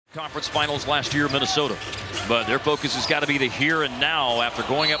Conference finals last year in Minnesota, but their focus has got to be the here and now after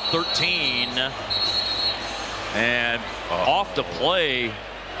going up 13 and off the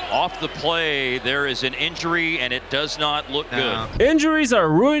play there is an injury and it does not look good. Injuries are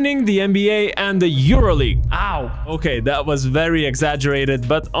ruining the NBA and the EuroLeague. Ow. Okay, that was very exaggerated,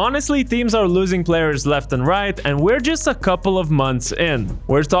 but honestly teams are losing players left and right and we're just a couple of months in.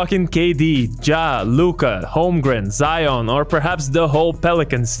 We're talking KD, Ja, Luka, Holmgren, Zion, or perhaps the whole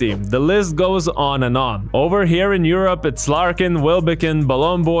Pelicans team. The list goes on and on. Over here in Europe it's Larkin, Wilbekin,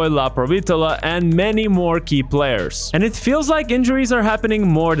 Bolomboy, Laprovittola, and many more key players. And it feels like injuries are happening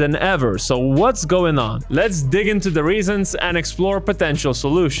more than ever, so what's going on? Let's dig into the reasons and explore potential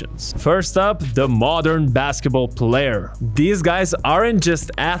solutions. First up, the modern basketball player. These guys aren't just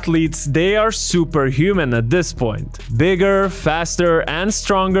athletes, they are superhuman at this point. Bigger, faster, and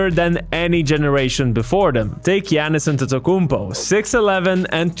stronger than any generation before them. Take Giannis Antetokounmpo, 6'11"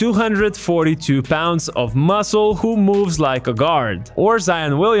 and 242 pounds of muscle who moves like a guard. Or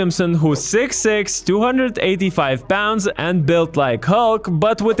Zion Williamson, who's 6'6", 285 pounds and built like Hulk,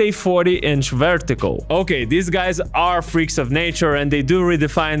 but with a 40-inch vertical. Okay, these guys are freaks of nature and they do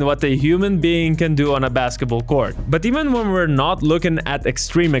redefine what a human being can do on a basketball court. But even when we're not looking at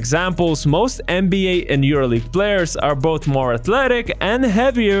extreme examples, most NBA and EuroLeague players are both more athletic and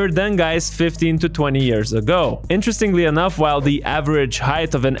heavier than guys 15 to 20 years ago. Interestingly enough, while the average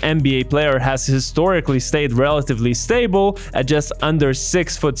height of an NBA player has historically stayed relatively stable at just under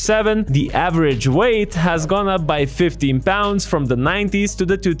 6'7", the average weight has gone up by 15 pounds from the 90s to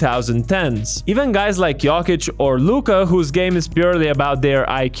the 2010s. Even guys like Jokic or Luka, whose game is purely about their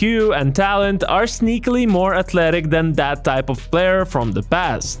IQ and talent, are sneakily more athletic than that type of player from the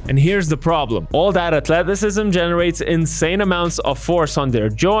past. And here's the problem. All that athleticism generates insane amounts of force on their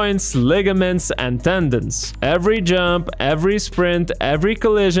joints, ligaments, and tendons. Every jump, every sprint, every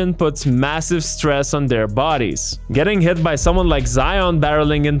collision puts massive stress on their bodies. Getting hit by someone like Zion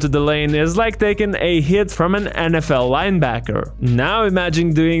barreling into the lane is like taking a hit from an NFL linebacker. Now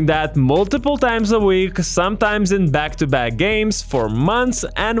imagine doing that multiple times a week, sometimes in back-to-back games for months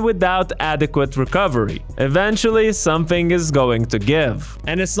and without adequate recovery. Eventually, something is going to give.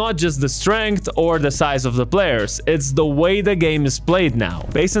 And it's not just the strength or the size of the players, it's the way the game is played now.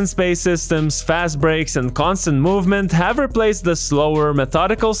 Pace and space systems, fast breaks, and constant movement have replaced the slower,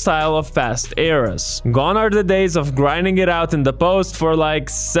 methodical style of past eras. Gone are the days of grinding it out in the post for like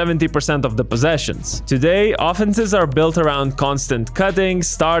 70% of the possessions. Today, offenses are built around constant cutting,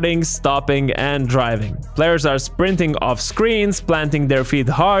 starting, stopping, and driving. Players are sprinting off screens, planting their feet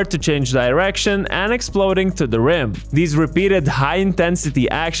hard to change direction, and exploding to the rim. These repeated high-intensity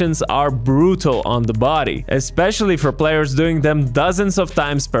actions are brutal on the body, especially for players doing them dozens of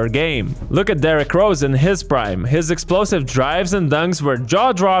times per game. Look at Derrick Rose in his prime. His explosive drives and dunks were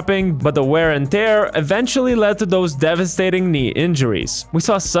jaw-dropping, but the wear and tear eventually led to those devastating knee injuries. We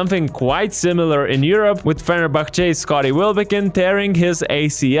saw something quite similar in Europe with Fenerbahce's Scottie Wilbekin tearing his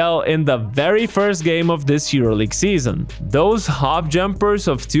ACL in the very first game of this EuroLeague season. Those hop jumpers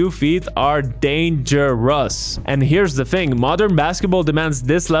of 2 feet are dangerous. And here's the thing, modern basketball demands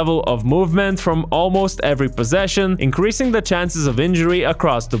this level of movement from almost every possession, increasing the chances of injury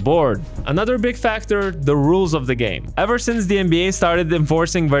across the board. Another big factor, the rules of the game. Ever since the NBA started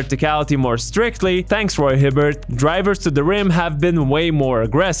enforcing verticality more strictly, thanks Roy Hibbert, drivers to the rim have been way more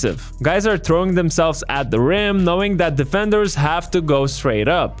aggressive. Guys are throwing themselves at the rim knowing that defenders have to go straight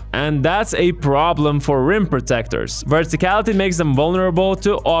up. And that's a problem for rim protectors. Verticality makes them vulnerable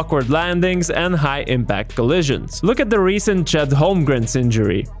to awkward landings and high-impact collisions. Look at the recent Chet Holmgren's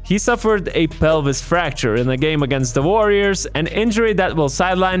injury. He suffered a pelvis fracture in a game against the Warriors, an injury that will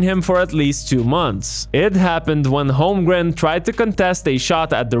sideline him for at least 2 months. It happened when Holmgren tried to contest a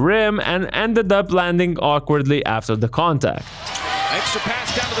shot at the rim and ended up landing awkwardly after the contact. Extra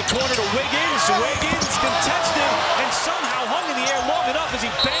pass down to the corner to Wiggins. Wiggins contested and somehow hung in the air long enough as he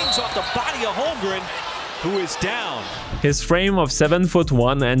bangs off the body of Holmgren, who is down. His frame of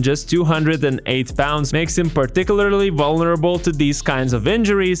 7'1" and just 208 pounds makes him particularly vulnerable to these kinds of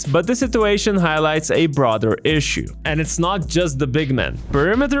injuries, but the situation highlights a broader issue. And it's not just the big men.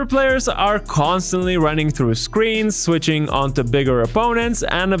 Perimeter players are constantly running through screens, switching onto bigger opponents,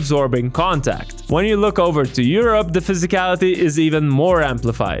 and absorbing contact. When you look over to Europe, the physicality is even more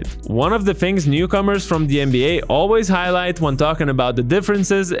amplified. One of the things newcomers from the NBA always highlight when talking about the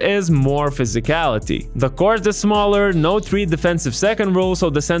differences is more physicality. The court is smaller, no 3 defensive second rule, so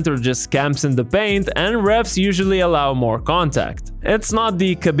the center just camps in the paint, and refs usually allow more contact. It's not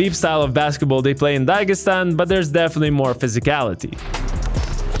the Khabib style of basketball they play in Dagestan, but there's definitely more physicality.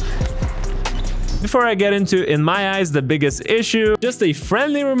 Before I get into, in my eyes, the biggest issue, just a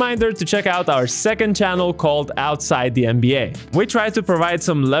friendly reminder to check out our second channel called Outside the NBA. We try to provide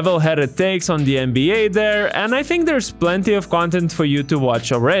some level-headed takes on the NBA there, and I think there's plenty of content for you to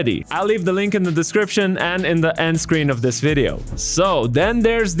watch already. I'll leave the link in the description and in the end screen of this video. So then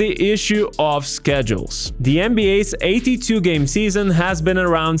there's the issue of schedules. The NBA's 82-game season has been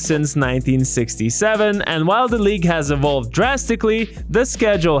around since 1967, and while the league has evolved drastically, the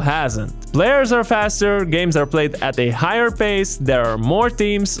schedule hasn't. Players are faster, games are played at a higher pace, there are more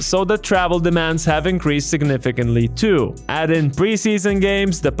teams, so the travel demands have increased significantly too. Add in preseason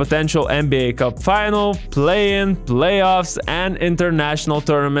games, the potential NBA Cup final, play-in, playoffs, and international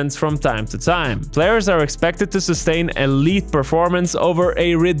tournaments from time to time. Players are expected to sustain elite performance over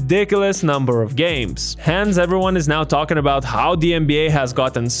a ridiculous number of games. Hence, everyone is now talking about how the NBA has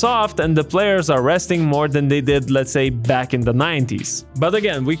gotten soft and the players are resting more than they did, let's say, back in the 90s. But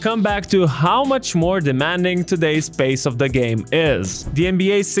again, we come back to how much more demanding today's pace of the game is. The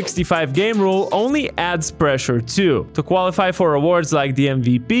NBA's 65-game rule only adds pressure too. To qualify for awards like the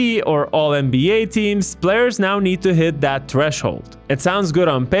MVP or All-NBA teams, players now need to hit that threshold. It sounds good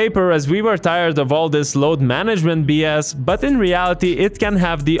on paper as we were tired of all this load management BS, but in reality it can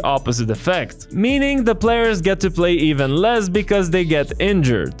have the opposite effect, meaning the players get to play even less because they get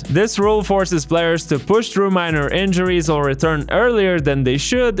injured. This rule forces players to push through minor injuries or return earlier than they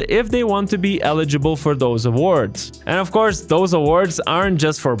should if they want to be eligible for those awards. And of course, those awards aren't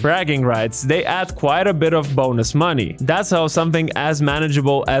just for bragging rights, they add quite a bit of bonus money. That's how something as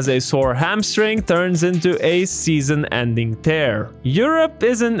manageable as a sore hamstring turns into a season-ending tear. Europe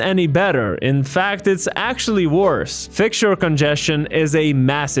isn't any better, in fact it's actually worse. Fixture congestion is a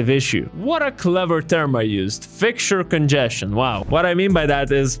massive issue. What a clever term I used, fixture congestion, wow. What I mean by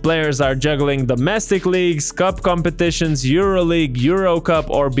that is players are juggling domestic leagues, cup competitions, EuroLeague, EuroCup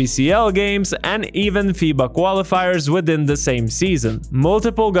or BCL games, and even FIBA qualifiers within the same season.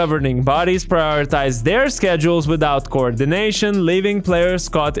 Multiple governing bodies prioritize their schedules without coordination, leaving players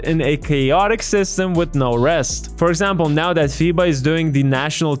caught in a chaotic system with no rest. For example, now that FIBA is doing the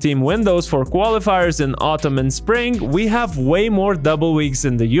national team windows for qualifiers in autumn and spring, we have way more double weeks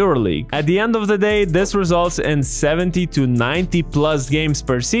in the EuroLeague. At the end of the day, this results in 70 to 90 plus games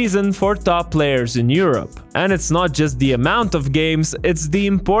per season for top players in Europe. And it's not just the amount of games, it's the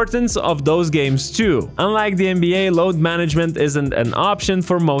importance of those games too. Unlike the NBA, load management isn't an option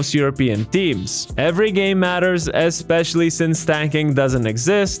for most European teams. Every game matters, especially since tanking doesn't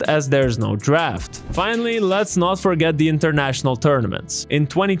exist as there's no draft. Finally, let's not forget the international tournaments. In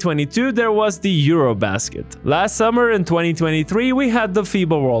 2022, there was the EuroBasket. Last summer in 2023, we had the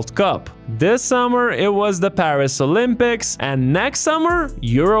FIBA World Cup. This summer, it was the Paris Olympics, and next summer,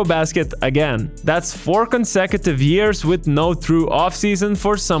 EuroBasket again. That's 4 consecutive years with no true offseason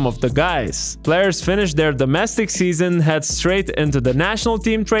for some of the guys. Players finish their domestic season, head straight into the national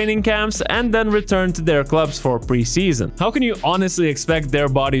team training camps, and then return to their clubs for preseason. How can you honestly expect their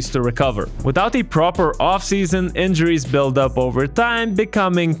bodies to recover? Without a proper offseason, injuries build up over time,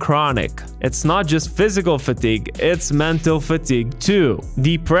 becoming chronic. It's not just physical fatigue, it's mental fatigue too.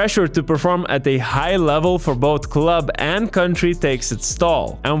 The pressure to perform at a high level for both club and country takes its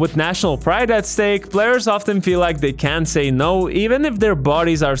toll. And with national pride at stake, players often feel like they can't say no even if their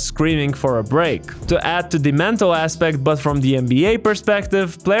bodies are screaming for a break. To add to the mental aspect, but from the NBA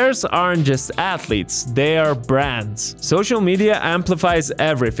perspective, players aren't just athletes, they are brands. Social media amplifies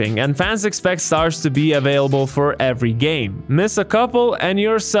everything and fans expect stars to be available for every game. Miss a couple and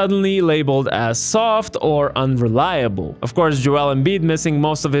you're suddenly labeled as soft or unreliable. Of course, Joel Embiid missing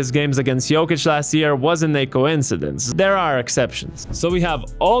most of his games against Jokic last year wasn't a coincidence. There are exceptions. So we have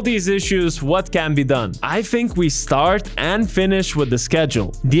all these issues, what can be done? I think we start and finish with the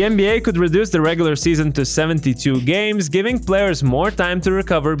schedule. The NBA could reduce the regular season to 72 games, giving players more time to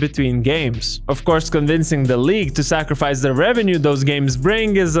recover between games. Of course, convincing the league to sacrifice the revenue those games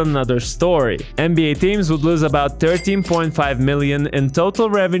bring is another story. NBA teams would lose about $13.5 million in total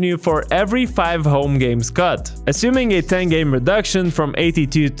revenue for every 5 home games cut. Assuming a 10-game reduction from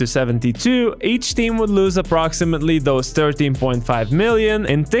 82 to 72, each team would lose approximately those $13.5 million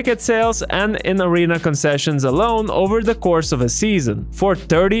in ticket sales and in arena concessions alone over the course of a season. For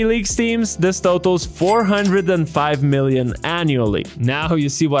 30 leagues teams, this totals $405 million annually. Now you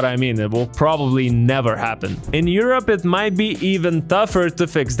see what I mean, it will probably never happen. In Europe, it might be even tougher to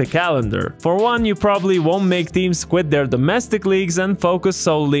fix the calendar. For one, you probably won't make teams quit their domestic domestic leagues and focus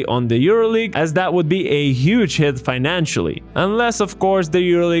solely on the EuroLeague, as that would be a huge hit financially. Unless, of course, the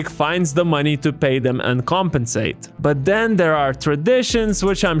EuroLeague finds the money to pay them and compensate. But then there are traditions,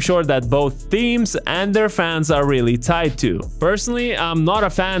 which I'm sure that both teams and their fans are really tied to. Personally, I'm not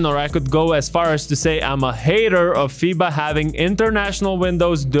a fan, or I could go as far as to say I'm a hater of FIBA having international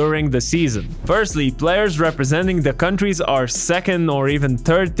windows during the season. Firstly, players representing the countries are second or even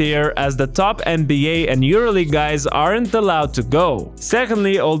third tier, as the top NBA and EuroLeague guys aren't allowed to go.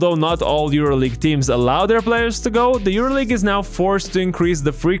 Secondly, although not all EuroLeague teams allow their players to go, the EuroLeague is now forced to increase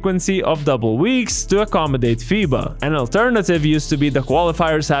the frequency of double weeks to accommodate FIBA. An alternative used to be the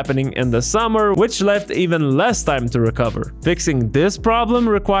qualifiers happening in the summer, which left even less time to recover. Fixing this problem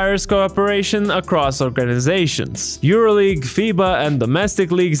requires cooperation across organizations. EuroLeague, FIBA, and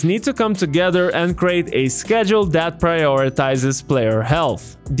domestic leagues need to come together and create a schedule that prioritizes player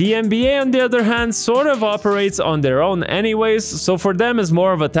health. The NBA, on the other hand, sort of operates on their own anyways, so for them it's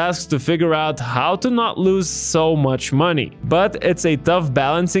more of a task to figure out how to not lose so much money. But it's a tough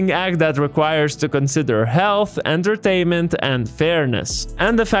balancing act that requires to consider health, entertainment, and fairness.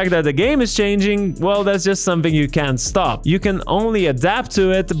 And the fact that the game is changing, well, that's just something you can't stop. You can only adapt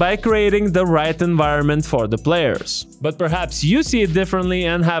to it by creating the right environment for the players. But perhaps you see it differently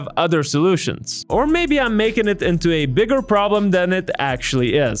and have other solutions. Or maybe I'm making it into a bigger problem than it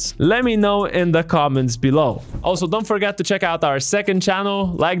actually is. Let me know in the comments below. Also, don't forget to check out our second channel,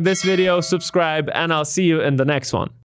 like this video, subscribe, and I'll see you in the next one.